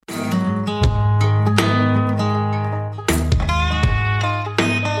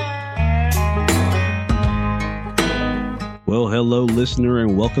Hello, listener,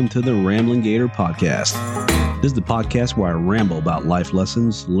 and welcome to the Rambling Gator podcast. This is the podcast where I ramble about life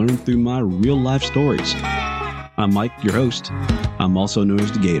lessons learned through my real-life stories. I'm Mike, your host. I'm also known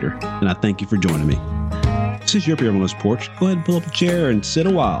as the Gator, and I thank you for joining me. Since you're up here on this porch, go ahead and pull up a chair and sit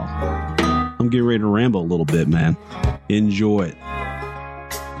a while. I'm getting ready to ramble a little bit, man. Enjoy it.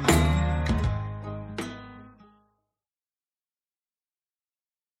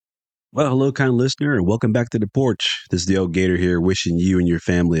 Well, hello, kind listener, and welcome back to the porch. This is the old Gator here, wishing you and your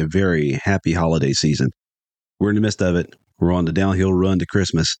family a very happy holiday season. We're in the midst of it. We're on the downhill run to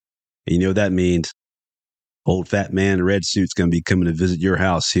Christmas. And you know what that means? Old fat man in red suit's going to be coming to visit your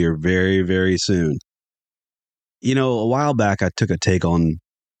house here very, very soon. You know, a while back, I took a take on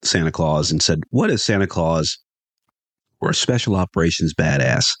Santa Claus and said, what is Santa Claus or a special operations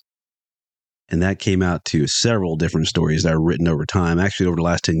badass? And that came out to several different stories that I've written over time, actually over the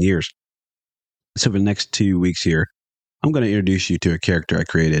last 10 years. So for the next 2 weeks here, I'm going to introduce you to a character I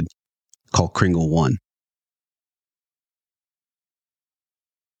created called Kringle One.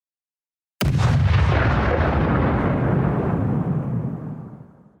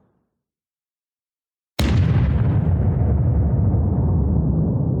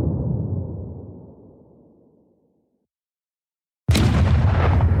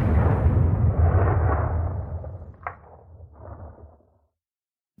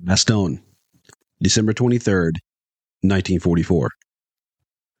 Stone, December 23rd, 1944.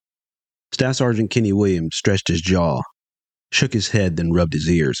 Staff Sergeant Kenny Williams stretched his jaw, shook his head, then rubbed his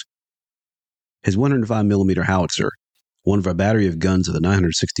ears. His 105mm howitzer, one of a battery of guns of the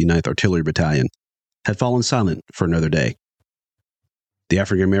 969th Artillery Battalion, had fallen silent for another day. The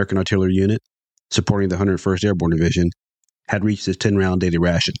African-American Artillery Unit, supporting the 101st Airborne Division, had reached its 10-round daily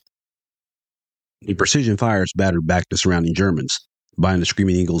ration. The precision fires battered back the surrounding Germans, buying the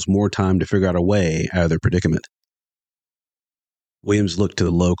Screaming Eagles more time to figure out a way out of their predicament. Williams looked to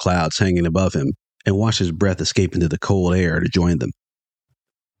the low clouds hanging above him and watched his breath escape into the cold air to join them.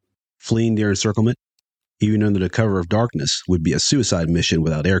 Fleeing their encirclement, even under the cover of darkness, would be a suicide mission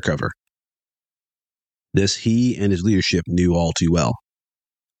without air cover. This he and his leadership knew all too well.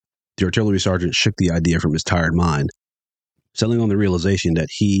 The artillery sergeant shook the idea from his tired mind, settling on the realization that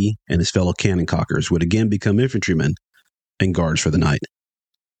he and his fellow cannon cockers would again become infantrymen and guards for the night.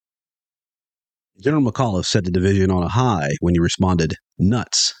 General McAuliffe set the division on a high when he responded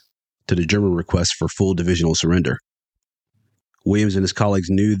nuts to the German request for full divisional surrender. Williams and his colleagues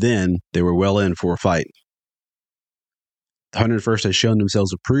knew then they were well in for a fight. The 101st had shown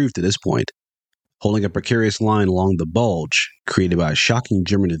themselves approved to this point, holding a precarious line along the Bulge created by a shocking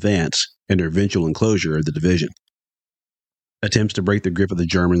German advance and their eventual enclosure of the division. Attempts to break the grip of the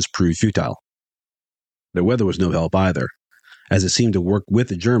Germans proved futile. The weather was no help either, as it seemed to work with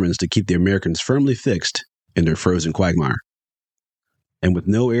the Germans to keep the Americans firmly fixed in their frozen quagmire. And with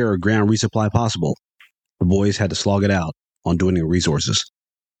no air or ground resupply possible, the boys had to slog it out on dwindling resources.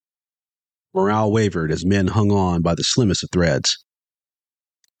 Morale wavered as men hung on by the slimmest of threads.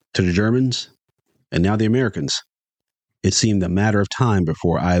 To the Germans, and now the Americans, it seemed a matter of time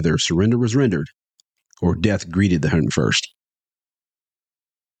before either surrender was rendered or death greeted the 101st.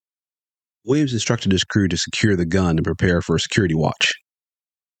 Williams instructed his crew to secure the gun and prepare for a security watch.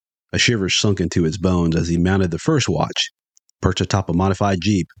 A shiver sunk into his bones as he mounted the first watch, perched atop a modified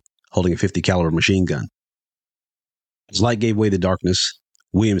Jeep holding a .50 caliber machine gun. As light gave way to darkness,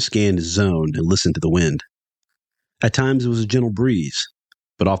 Williams scanned his zone and listened to the wind. At times it was a gentle breeze,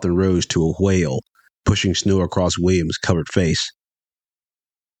 but often rose to a wail, pushing snow across Williams' covered face.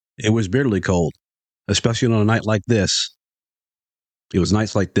 It was bitterly cold, especially on a night like this. It was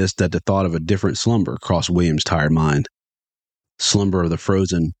nights like this that the thought of a different slumber crossed Williams' tired mind. Slumber of the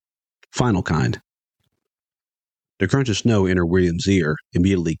frozen, final kind. The crunch of snow entered Williams' ear,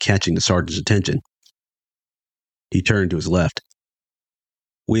 immediately catching the sergeant's attention. He turned to his left.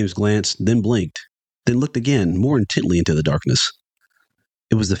 Williams glanced, then blinked, then looked again, more intently into the darkness.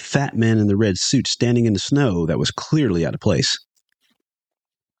 It was the fat man in the red suit standing in the snow that was clearly out of place.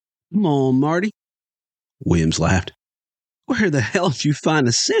 "Come on, Marty," Williams laughed. "Where the hell did you find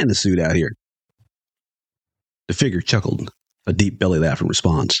a Santa suit out here?" The figure chuckled, a deep belly laugh in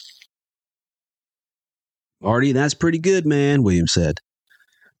response. "Marty, that's pretty good, man," Williams said.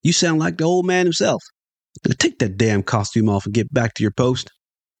 "You sound like the old man himself. Now take that damn costume off and get back to your post."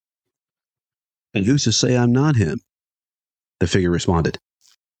 "And who's to say I'm not him?" the figure responded.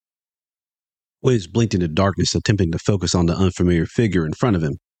 Williams blinked into darkness, attempting to focus on the unfamiliar figure in front of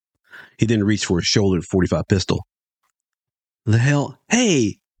him. He then reached for his shouldered .45 pistol. "The hell?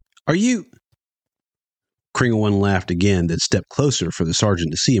 Hey! Are you—" Kringle One laughed again, then stepped closer for the sergeant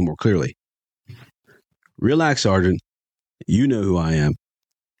to see him more clearly. "Relax, Sergeant. You know who I am.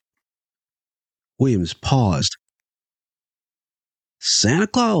 Williams paused. Santa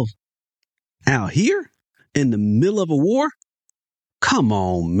Claus? Out here? In the middle of a war? Come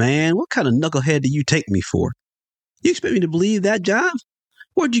on, man. What kind of knucklehead do you take me for? You expect me to believe that jive?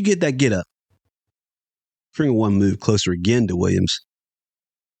 Where'd you get that get up? Kringle One moved closer again to Williams.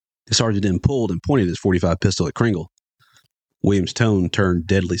 The sergeant then pulled and pointed his .45 pistol at Kringle. Williams' tone turned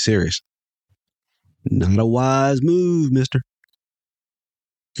deadly serious. Not a wise move, mister.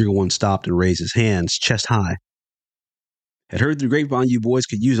 Kringle One stopped and raised his hands chest high. Had heard through the grapevine you boys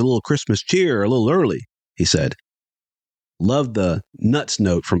could use a little Christmas cheer a little early, he said. Loved the nuts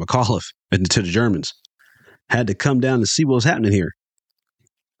note from McAuliffe to the Germans. Had to come down to see what was happening here.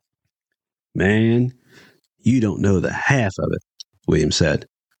 Man, you don't know the half of it, Williams said.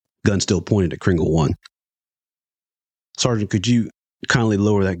 Gun still pointed at Kringle One. Sergeant, could you kindly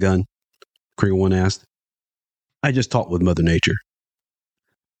lower that gun? Kringle One asked. I just talked with Mother Nature.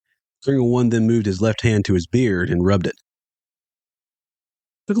 Kringle One then moved his left hand to his beard and rubbed it.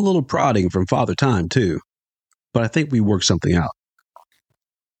 Took a little prodding from Father Time, too. But I think we worked something out.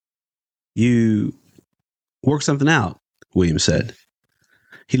 You worked something out, Williams said.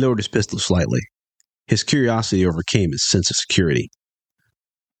 He lowered his pistol slightly. His curiosity overcame his sense of security.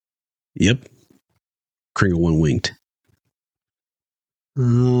 Yep. Kringle One winked.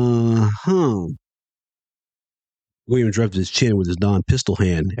 Williams rubbed his chin with his non-pistol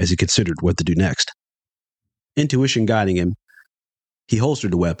hand as he considered what to do next. Intuition guiding him, he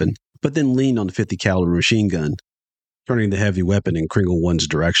holstered the weapon, but then leaned on the .50 caliber machine gun, turning the heavy weapon in Kringle One's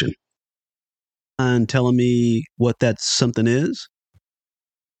direction. And telling me what that something is?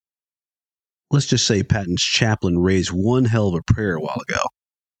 Let's just say Patton's chaplain raised one hell of a prayer a while ago.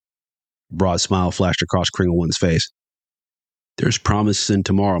 A broad smile flashed across Kringle One's face. There's promise in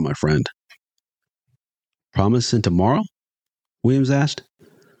tomorrow, my friend. Promise in tomorrow? Williams asked.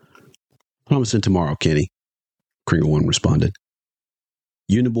 Promise in tomorrow, Kenny, Kringle One responded.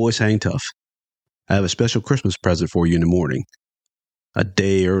 You and the boys hang tough. I have a special Christmas present for you in the morning. A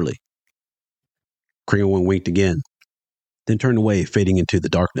day early. Kringle One winked again, then turned away, fading into the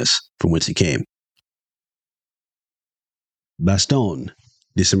darkness from whence he came. Bastogne,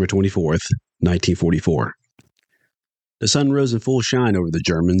 December 24th, 1944. The sun rose in full shine over the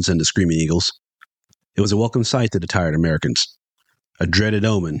Germans and the Screaming Eagles. It was a welcome sight to the tired Americans, a dreaded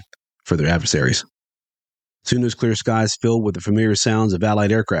omen for their adversaries. Soon those clear skies filled with the familiar sounds of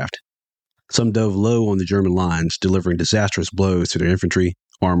Allied aircraft. Some dove low on the German lines, delivering disastrous blows to their infantry,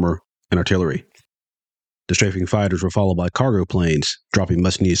 armor, and artillery. The strafing fighters were followed by cargo planes, dropping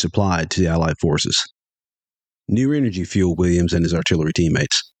much-needed supply to the Allied forces. New energy fueled Williams and his artillery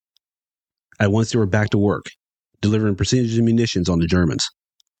teammates. At once they were back to work, delivering precision munitions on the Germans.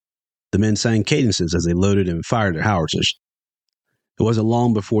 The men sang cadences as they loaded and fired their howitzers. It wasn't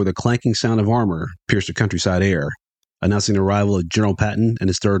long before the clanking sound of armor pierced the countryside air, announcing the arrival of General Patton and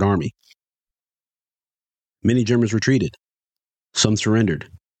his Third Army. Many Germans retreated. Some surrendered,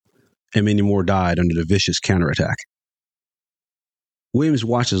 and many more died under the vicious counterattack. Williams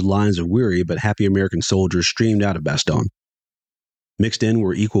watched as lines of weary but happy American soldiers streamed out of Bastogne. Mixed in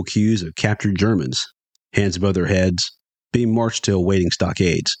were equal queues of captured Germans, hands above their heads, being marched to awaiting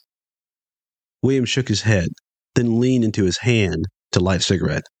stockades. Williams shook his head, then leaned into his hand to light a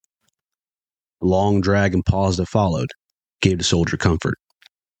cigarette. The long drag and pause that followed gave the soldier comfort.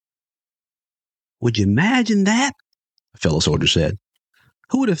 Would you imagine that? A fellow soldier said.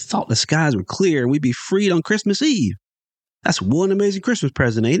 Who would have thought the skies were clear and we'd be freed on Christmas Eve? That's one amazing Christmas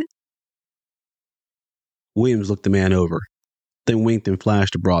present, ain't it? Williams looked the man over, then winked and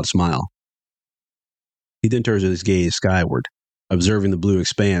flashed a broad smile. He then turned his gaze skyward, observing the blue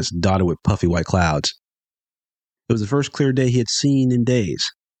expanse dotted with puffy white clouds. It was the first clear day he had seen in days.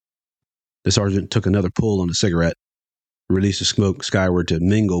 The sergeant took another pull on the cigarette, released the smoke skyward to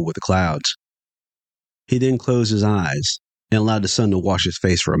mingle with the clouds. He then closed his eyes and allowed the sun to wash his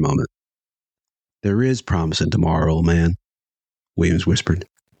face for a moment. There is promise in tomorrow, old man, Williams whispered.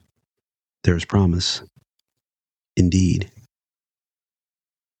 There is promise. Indeed.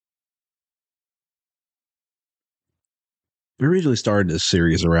 I originally started this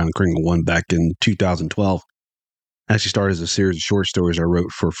series around Kringle One back in 2012. I actually started as a series of short stories I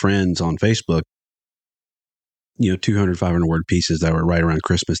wrote for friends on Facebook. 200, 500 word pieces that were right around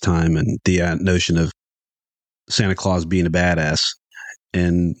Christmas time and the notion of Santa Claus being a badass.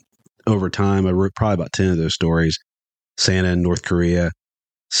 And over time, I wrote probably about 10 of those stories. Santa in North Korea,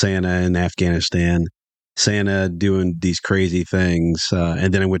 Santa in Afghanistan, Santa doing these crazy things.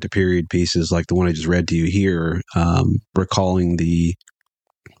 And then I went to period pieces like the one I just read to you here, recalling the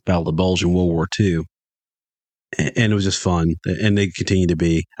Battle of the Bulge in World War II. And it was just fun. And they continue to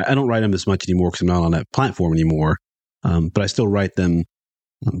be. I don't write them as much anymore because I'm not on that platform anymore. But I still write them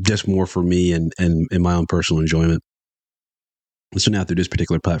just more for me and my own personal enjoyment. So now through this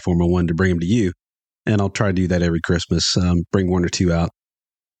particular platform, I wanted to bring them to you. And I'll try to do that every Christmas, bring one or two out.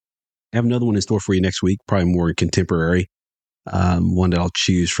 I have another one in store for you next week, probably more contemporary. One that I'll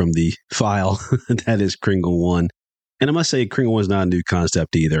choose from the file. That is Kringle One. And I must say, Kringle One is not a new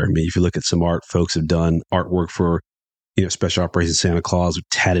concept either. I mean, if you look at some art, folks have done artwork for, Special Operations Santa Claus, with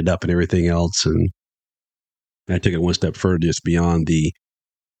tatted up and everything else. And I took it one step further, just beyond the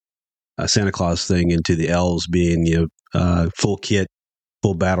Santa Claus thing, into the elves being, full kit,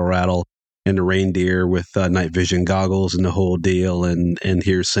 full battle rattle, and the reindeer with night vision goggles and the whole deal. And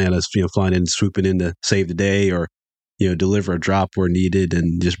here's Santa's, flying in, swooping in to save the day, or, deliver a drop where needed,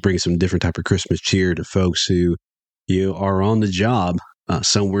 and just bring some different type of Christmas cheer to folks who, are on the job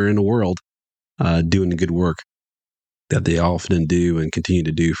somewhere in the world, doing the good work that they often do and continue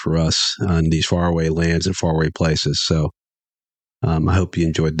to do for us in these faraway lands and faraway places. So I hope you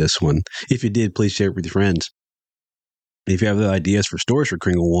enjoyed this one. If you did, please share it with your friends. If you have other ideas for stories for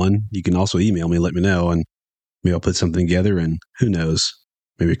Kringle One, you can also email me, let me know, and maybe I'll put something together, and who knows,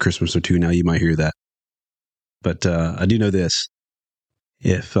 maybe Christmas or two now you might hear that. But I do know this.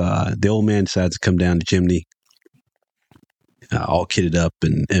 If the old man decides to come down the chimney, all kitted up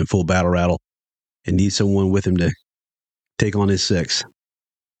and full battle rattle, and needs someone with him to take on his six,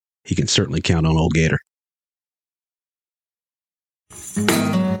 he can certainly count on old Gator.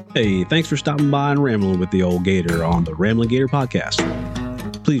 Hey, thanks for stopping by and rambling with the old Gator on the Rambling Gator podcast.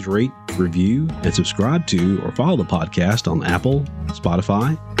 Please rate, review, and subscribe to or follow the podcast on Apple,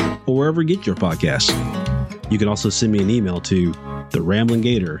 Spotify, or wherever you get your podcasts. You can also send me an email to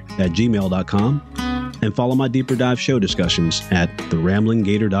theramblinggator@gmail.com and follow my deeper dive show discussions at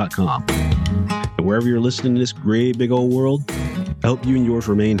theramblinggator.com. And wherever you're listening to this great big old world, I hope you and yours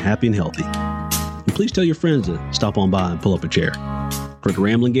remain happy and healthy. And please tell your friends to stop on by and pull up a chair. For the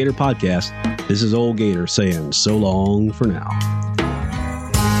Rambling Gator podcast, this is Old Gator saying so long for now.